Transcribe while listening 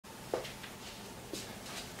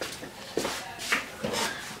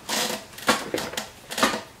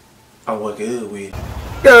I work good with it.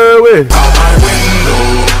 Good with it. Out my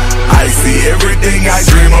window, I see everything I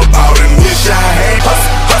dream about and wish I had.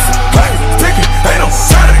 Hustle, hustle, play, pick it, ain't no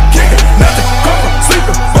trying to kick it. Nothing come from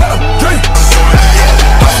sleeping but a dream.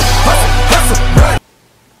 Hustle, hustle, hustle, right.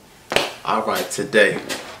 Alright, today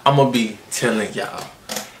I'm gonna be telling y'all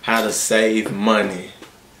how to save money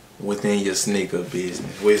within your sneaker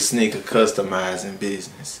business, with sneaker customizing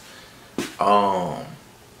business.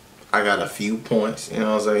 I got a few points, you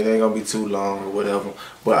know what I'm saying? It ain't gonna be too long or whatever,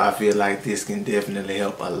 but I feel like this can definitely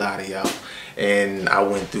help a lot of y'all. And I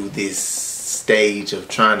went through this stage of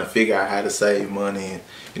trying to figure out how to save money and,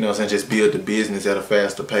 you know what I'm saying, just build the business at a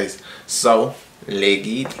faster pace. So, let's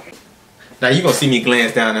get it. Now you're gonna see me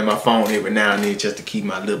glance down at my phone every now and then just to keep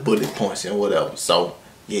my little bullet points and whatever. So,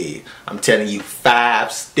 yeah, I'm telling you 5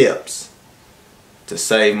 steps to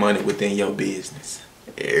save money within your business.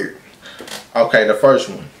 Okay, the first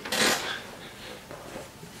one.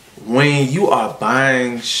 When you are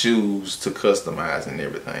buying shoes to customize and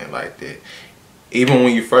everything like that, even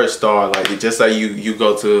when you first start, like just say you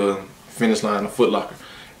go to Finish Line or Foot Locker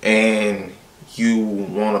and you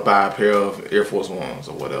want to buy a pair of Air Force Ones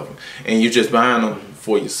or whatever, and you're just buying them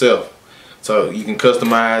for yourself, so you can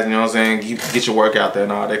customize, you know what I'm saying, get your work out there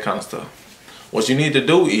and all that kind of stuff. What you need to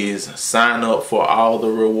do is sign up for all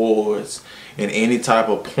the rewards and any type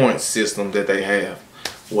of point system that they have.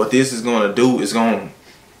 What this is going to do is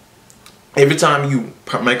every time you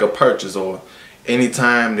make a purchase or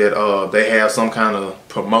anytime that they have some kind of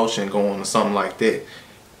promotion going or something like that,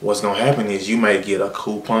 what's going to happen is you may get a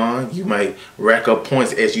coupon, you may rack up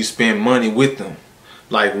points as you spend money with them.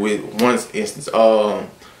 Like with one instance,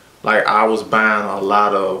 like I was buying a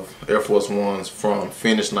lot of Air Force Ones from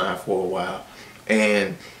Finish Line for a while,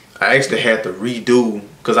 and I actually had to redo,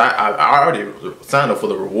 because I already signed up for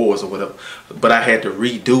the rewards or whatever, but I had to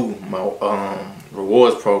redo my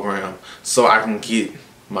rewards program so I can get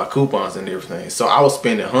my coupons and everything. So I was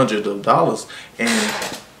spending hundreds of dollars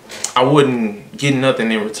and I wouldn't get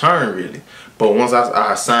nothing in return really. But once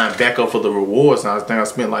I signed back up for the rewards, and I think I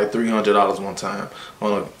spent like $300 one time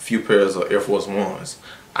on a few pairs of Air Force Ones,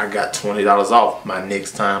 I got $20 off my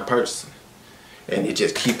next time purchasing. And it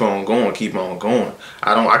just keep on going, keep on going.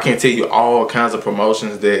 I can't tell you all kinds of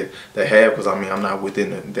promotions that they have, because I mean I'm not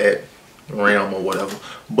within that realm or whatever,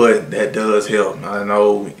 but that does help. I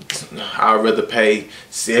know I'd rather pay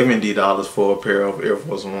 $70 for a pair of Air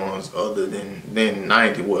Force Ones other than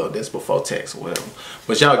 $90. Well, that's before tax or whatever.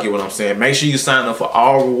 But y'all get what I'm saying. Make sure you sign up for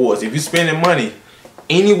all rewards. If you're spending money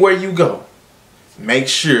anywhere you go, make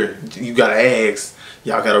sure you gotta ask.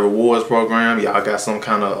 Y'all got a rewards program, y'all got some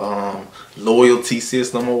kind of loyalty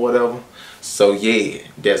system or whatever. So yeah,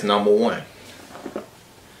 that's number 1.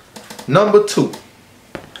 Number 2,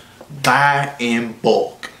 buy in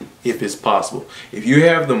bulk if it's possible. If you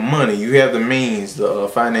have the money, you have the means, the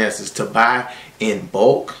finances to buy in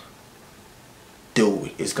bulk, do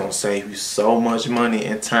it. It's gonna save you so much money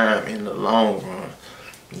and time in the long run.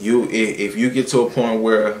 If you get to a point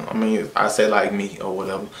where, I mean, I say like me or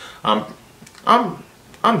whatever,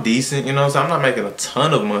 I'm decent, you know what I'm saying? I'm not making a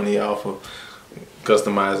ton of money off of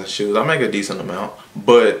customizing shoes. I make a decent amount,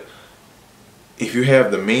 but if you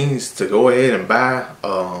have the means to go ahead and buy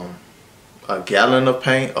a gallon of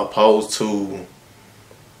paint opposed to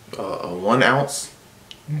a 1 ounce,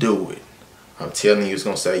 do it. I'm telling you, it's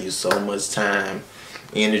gonna save you so much time,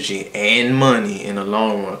 energy, and money in the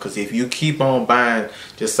long run. Because if you keep on buying,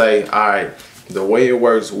 just say, all right, the way it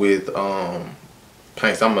works with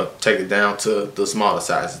paints, I'm gonna take it down to the smaller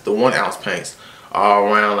sizes. The 1 ounce paints are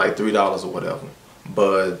around like $3 or whatever,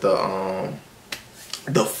 but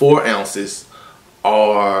the 4 ounces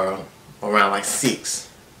are around like $6.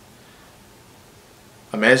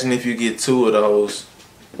 Imagine if you get 2 of those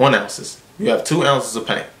 1 ounces. You have 2 ounces of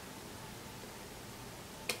paint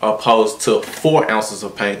opposed to 4 ounces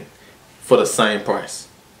of paint for the same price.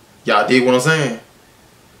 Y'all dig what I'm saying?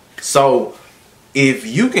 So if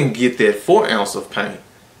you can get that 4 ounce of paint,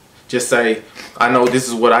 just say, I know this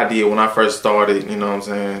is what I did when I first started, you know what I'm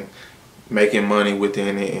saying, making money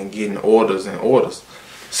within it and getting orders and orders.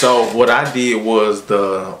 So what I did was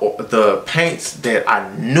the paints that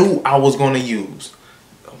I knew I was going to use,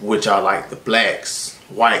 which are like the blacks,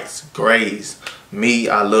 whites, grays. Me,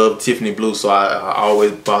 I love Tiffany blue, so I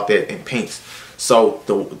always bought that in pinks. So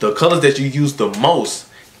the colors that you use the most,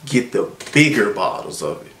 get the bigger bottles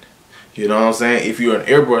of it. You know what I'm saying? If you're an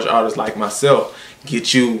airbrush artist like myself,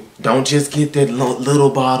 don't just get that little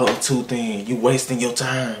bottle of too thin. You wasting your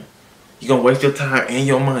time. You're gonna waste your time and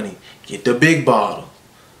your money. Get the big bottle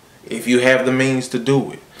if you have the means to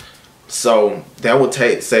do it. So that will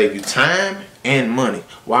save you time and money.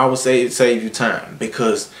 Why I would say it save you time?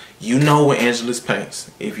 Because you know where Angelus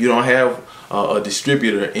paints. If you don't have a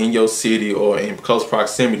distributor in your city or in close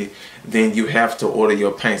proximity, then you have to order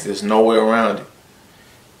your paints. There's no way around it.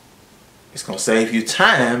 It's gonna save you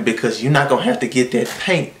time because you're not gonna have to get that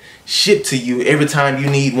paint shipped to you every time you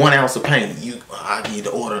need 1 ounce of paint. I need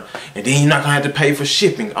to order, and then you're not gonna have to pay for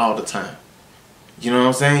shipping all the time. You know what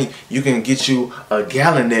I'm saying? You can get you a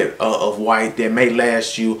gallon of white that may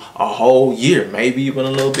last you a whole year, maybe even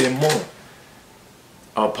a little bit more,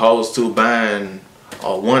 opposed to buying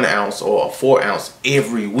a 1 ounce or a 4 ounce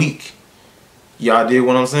every week. Y'all dig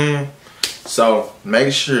what I'm saying? So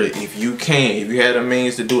make sure, if you can, if you have the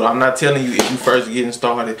means to do it. I'm not telling you, if you first getting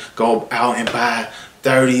started, go out and buy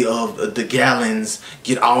 30 of the gallons,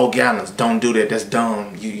 get all gallons. Don't do that. That's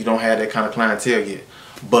dumb. You don't have that kind of clientele yet.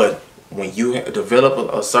 But when you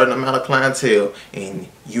develop a certain amount of clientele and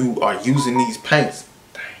you are using these paints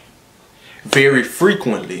very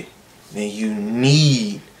frequently, then you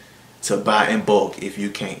need to buy in bulk if you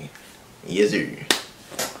can. Yes, sir.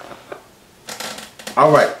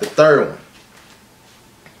 All right, the third one.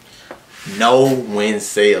 Know when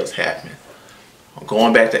sales happen. I'm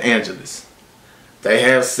going back to Angelus. They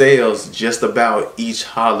have sales just about each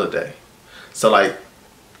holiday. So like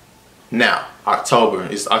now, October,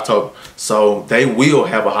 it's October. So they will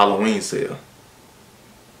have a Halloween sale.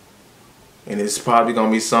 And it's probably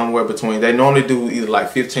going to be somewhere between, they normally do either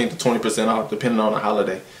like 15 to 20% off depending on the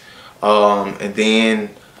holiday. And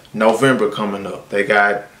then November coming up, they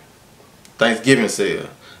got Thanksgiving sale.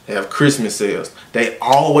 They have Christmas sales. They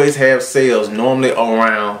always have sales normally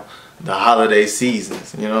around the holiday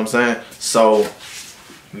seasons. You know what I'm saying? So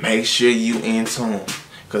make sure you in tune,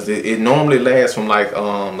 because it normally lasts from like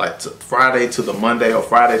Friday to the Monday or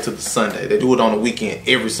Friday to the Sunday. They do it on the weekend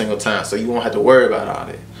every single time, so you won't have to worry about all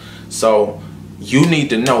that. So you need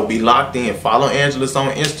to know, be locked in, follow Angelus on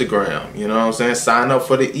Instagram. You know what I'm saying? Sign up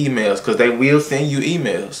for the emails, because they will send you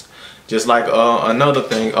emails. Just like another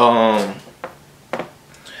thing,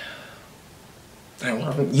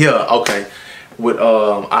 yeah, okay. With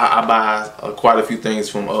I buy quite a few things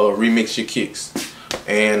from Remix Your Kicks,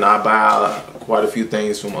 and I buy quite a few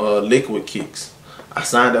things from Liquid Kicks. I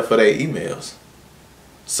signed up for their emails,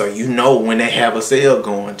 so you know when they have a sale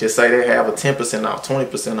going. Just say they have a 10% off,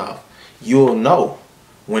 20% off. You'll know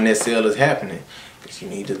when that sale is happening, because you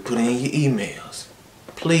need to put in your emails.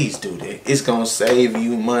 Please do that. It's gonna save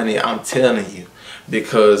you money, I'm telling you,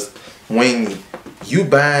 because when you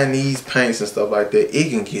buying these paints and stuff like that,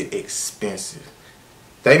 it can get expensive.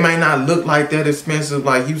 They may not look like that expensive,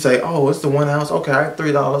 like you say, oh, it's the 1 ounce, okay,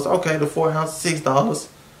 $3, okay, the 4 ounce, $6.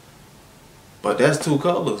 But that's 2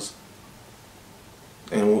 colors.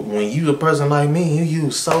 And when you a person like me, you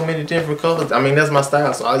use so many different colors. I mean, that's my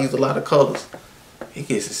style, so I use a lot of colors. It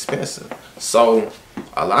gets expensive. So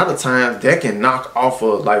a lot of times that can knock off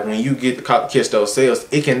of, like when you get to catch those sales,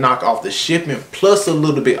 it can knock off the shipment plus a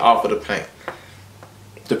little bit off of the paint,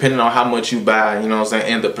 depending on how much you buy, you know what I'm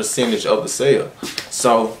saying, and the percentage of the sale.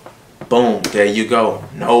 So boom, there you go.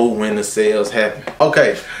 Know when the sales happen.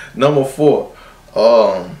 Okay, number 4,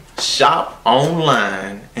 shop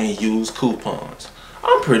online and use coupons.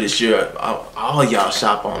 I'm pretty sure all y'all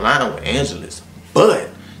shop online with Angelus, but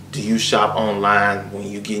do you shop online when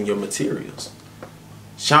you're getting your materials?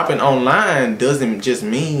 Shopping online doesn't just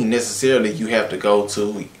mean necessarily you have to go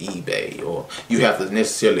to eBay or you have to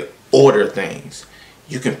necessarily order things.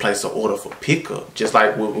 You can place an order for pickup, just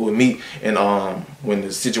like with me. And when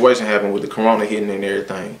the situation happened with the corona hitting and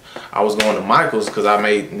everything, I was going to Michael's because I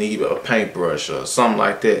may need a paintbrush or something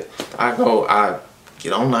like that. I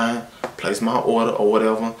get online, place my order or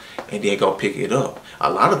whatever, and then go pick it up.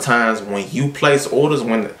 A lot of times when you place orders,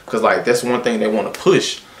 because like that's one thing they want to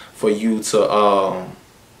push for you to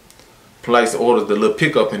place orders, the little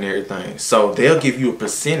pickup and everything. So they'll give you a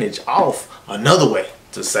percentage off. Another way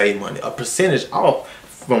to save money, a percentage off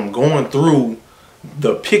from going through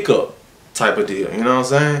the pickup type of deal, you know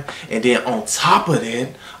what I'm saying? And then on top of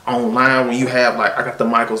that, online, when you have, like, I got the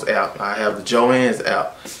Michael's app, I have the Joann's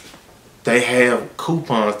app, they have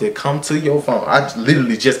coupons that come to your phone. I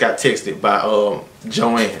literally just got texted by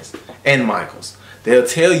Joann's and Michael's. They'll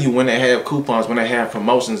tell you when they have coupons, when they have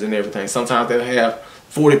promotions and everything. Sometimes they'll have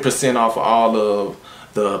 40% off of all of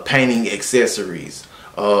the painting accessories.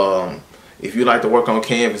 If you like to work on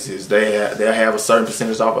canvases, they'll have a certain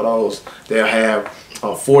percentage off of those. They'll have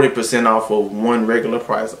 40% off of one regular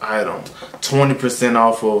price item, 20%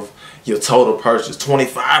 off of your total purchase,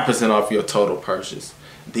 25% off your total purchase.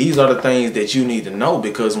 these are the things that you need to know,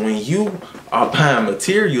 because when you are buying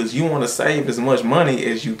materials, you want to save as much money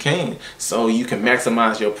as you can so you can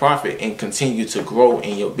maximize your profit and continue to grow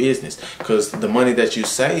in your business. Because the money that you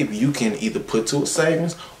save, you can either put to a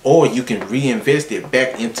savings or you can reinvest it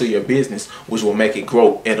back into your business, which will make it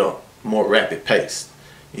grow at a more rapid pace.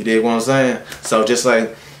 You dig what I'm saying? So just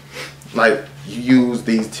like you use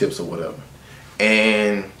these tips or whatever,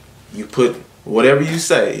 and you put whatever you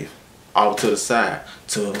save off to the side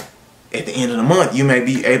to, at the end of the month, you may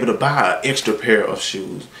be able to buy an extra pair of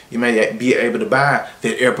shoes. You may be able to buy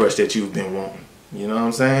that airbrush that you've been wanting. You know what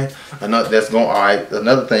I'm saying?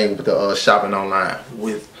 Another thing with the shopping online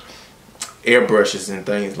with airbrushes and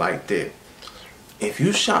things like that. If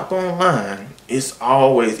you shop online, it's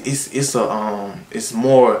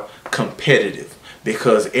more competitive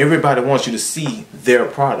because everybody wants you to see their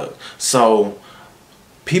product. So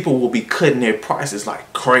people will be cutting their prices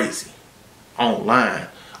like crazy online,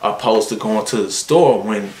 opposed to going to the store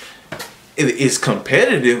when it's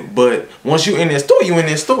competitive. But once you're in that store, you're in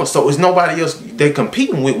that store. So it's nobody else they're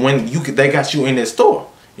competing with when they got you in that store.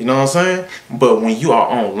 You know what I'm saying? But when you are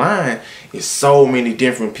online, it's so many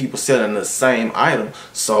different people selling the same item.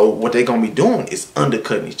 So what they're gonna be doing is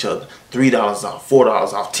undercutting each other. $3 off,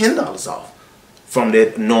 $4 off, $10 off from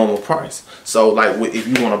that normal price. So like if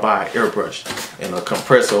you want to buy an airbrush and a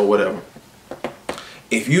compressor or whatever,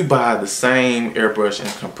 if you buy the same airbrush and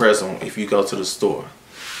compressor, if you go to the store,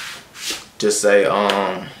 just say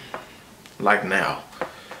like now,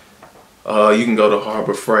 you can go to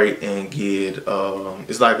Harbor Freight and get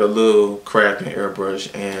it's like a little crafting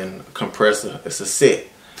airbrush and compressor. It's a set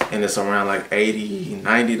and it's around like $80,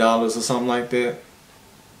 $90 or something like that.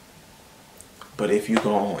 But if you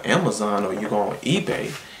go on Amazon or you go on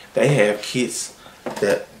eBay, they have kits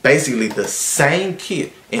that basically the same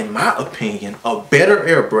kit, in my opinion, a better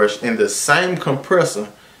airbrush and the same compressor,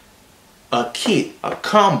 a kit, a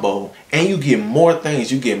combo, and you get more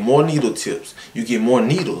things. You get more needle tips, you get more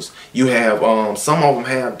needles. You have some of them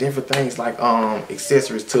have different things like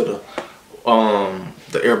accessories to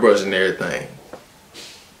the airbrush and everything,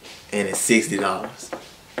 and it's $60.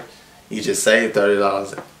 You just save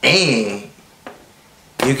 $30 and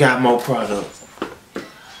you got more products.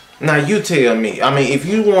 Now you tell me, I mean, if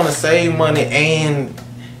you want to save money and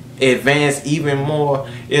advance even more,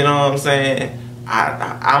 you know what I'm saying,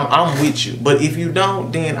 I'm with you. But if you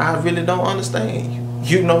don't, then I really don't understand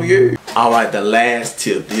you. You know you. Alright, the last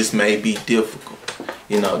tip. This may be difficult.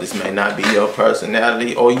 You know, this may not be your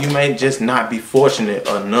personality, or you may just not be fortunate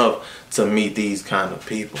enough to meet these kind of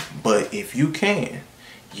people. But if you can,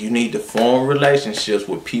 you need to form relationships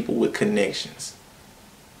with people with connections.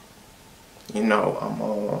 You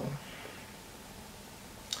know,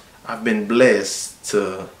 I've been blessed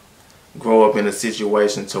to grow up in a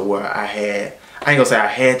situation to where I ain't gonna say I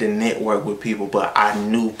had to network with people, but I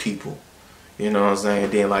knew people. You know what I'm saying?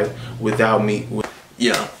 Then like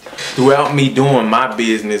throughout me doing my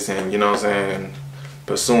business and, you know what I'm saying,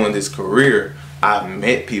 pursuing this career, I've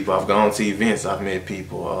met people. I've gone to events. I've met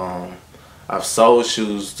people. I've sold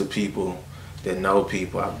shoes to people that know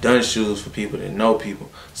people. I've done shoes for people that know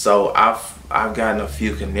people. So I've gotten a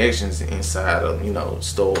few connections inside of, you know,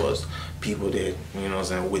 stores, people that, you know what I'm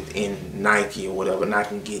saying, within Nike or whatever, and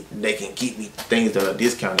they can get me things that are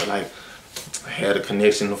discounted. Like I had a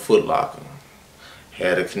connection to Foot Locker,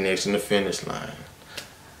 had a connection to Finish Line.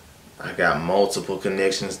 I got multiple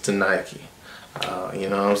connections to Nike. You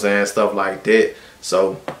know what I'm saying, stuff like that.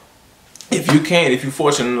 So if you're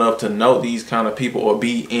fortunate enough to know these kind of people or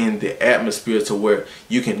be in the atmosphere to where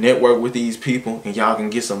you can network with these people and y'all can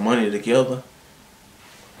get some money together,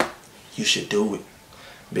 you should do it,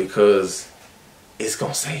 because it's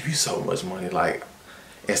gonna save you so much money. Like,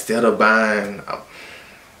 instead of buying,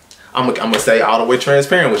 I'm gonna say all the way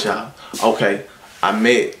transparent with y'all. Okay, I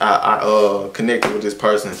connected with this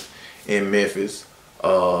person in Memphis.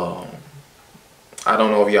 I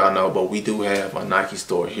don't know if y'all know, but we do have a Nike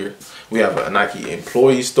store here. We have a Nike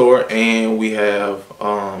employee store, and we have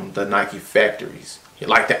the Nike factories.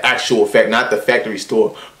 Like the actual not the factory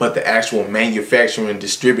store, but the actual manufacturing,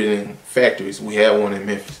 distributing factories. We have one in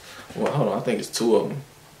Memphis. Well, hold on, I think it's 2 of them.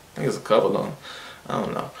 I think it's a couple of them. I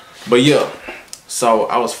don't know. But yeah, so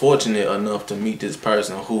I was fortunate enough to meet this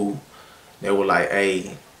person who, they were like,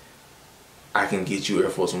 hey, I can get you Air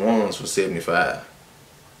Force Ones for $75.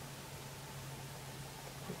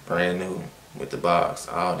 Brand new, with the box,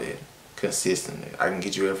 all that, consistently. I can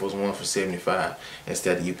get you Air Force One for $75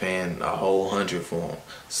 instead of you paying a whole $100 for them.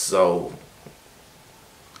 So,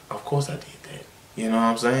 of course I did that. You know what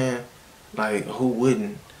I'm saying? Like, who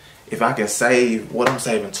wouldn't? If I can save, what I'm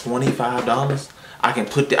saving, $25, I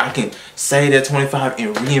can save that 25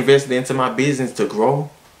 and reinvest it into my business to grow.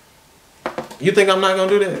 You think I'm not gonna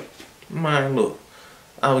do that? Man, look,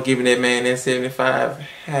 I was giving that man that 75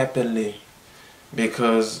 happily,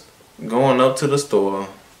 because going up to the store,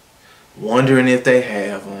 wondering if they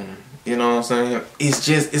have them, you know what I'm saying?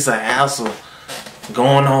 It's a hassle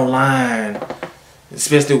going online,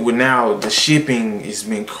 especially with now the shipping has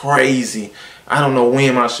been crazy. I don't know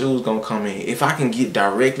when my shoes gonna come in. If I can get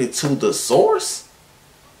directly to the source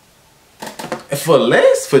for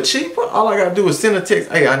less, for cheaper, all I gotta do is send a text,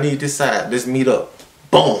 hey, I need this size, let's meet up.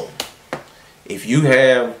 Boom. If you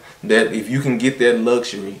have that, if you can get that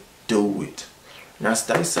luxury, do it. Now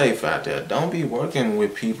stay safe out there. Don't be working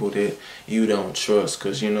with people that you don't trust,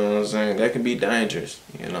 because you know what I'm saying, that can be dangerous,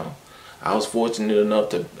 you know. I was fortunate enough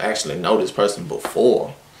to actually know this person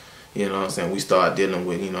before, you know what I'm saying, we started dealing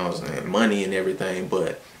with, you know what I'm saying, money and everything.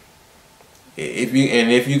 But if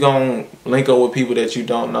you gonna link up with people that you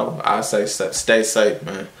don't know, I say stay safe,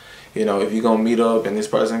 man. You know, if you're gonna meet up and this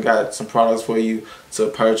person got some products for you to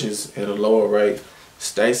purchase at a lower rate,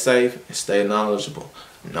 stay safe and stay knowledgeable.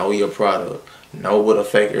 Know your product. Know what a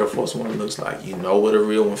fake Air Force One looks like. You know what a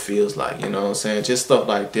real one feels like. You know what I'm saying? Just stuff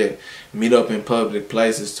like that. Meet up in public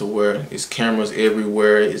places to where it's cameras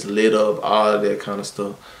everywhere, it's lit up, all of that kind of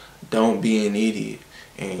stuff. Don't be an idiot.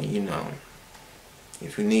 And you know,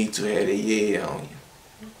 if you need to have a yeah on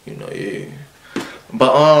you, you know, yeah.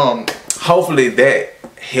 But hopefully that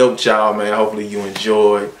helped y'all, man. Hopefully you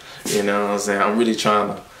enjoyed. You know what I'm saying? I'm really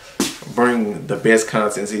trying to bring the best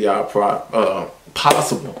content to y'all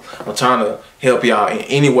possible. I'm trying to help y'all in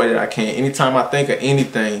any way that I can. Anytime I think of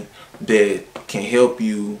anything that can help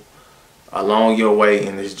you along your way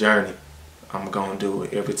in this journey, I'm gonna do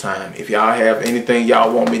it every time. If y'all have anything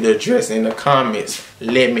y'all want me to address in the comments,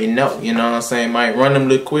 let me know. You know what I'm saying? Might run them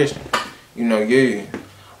little questions. You know, yeah.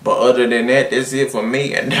 But other than that, that's it for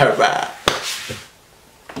me. And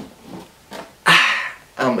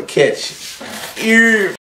I'ma catch you. Yeah.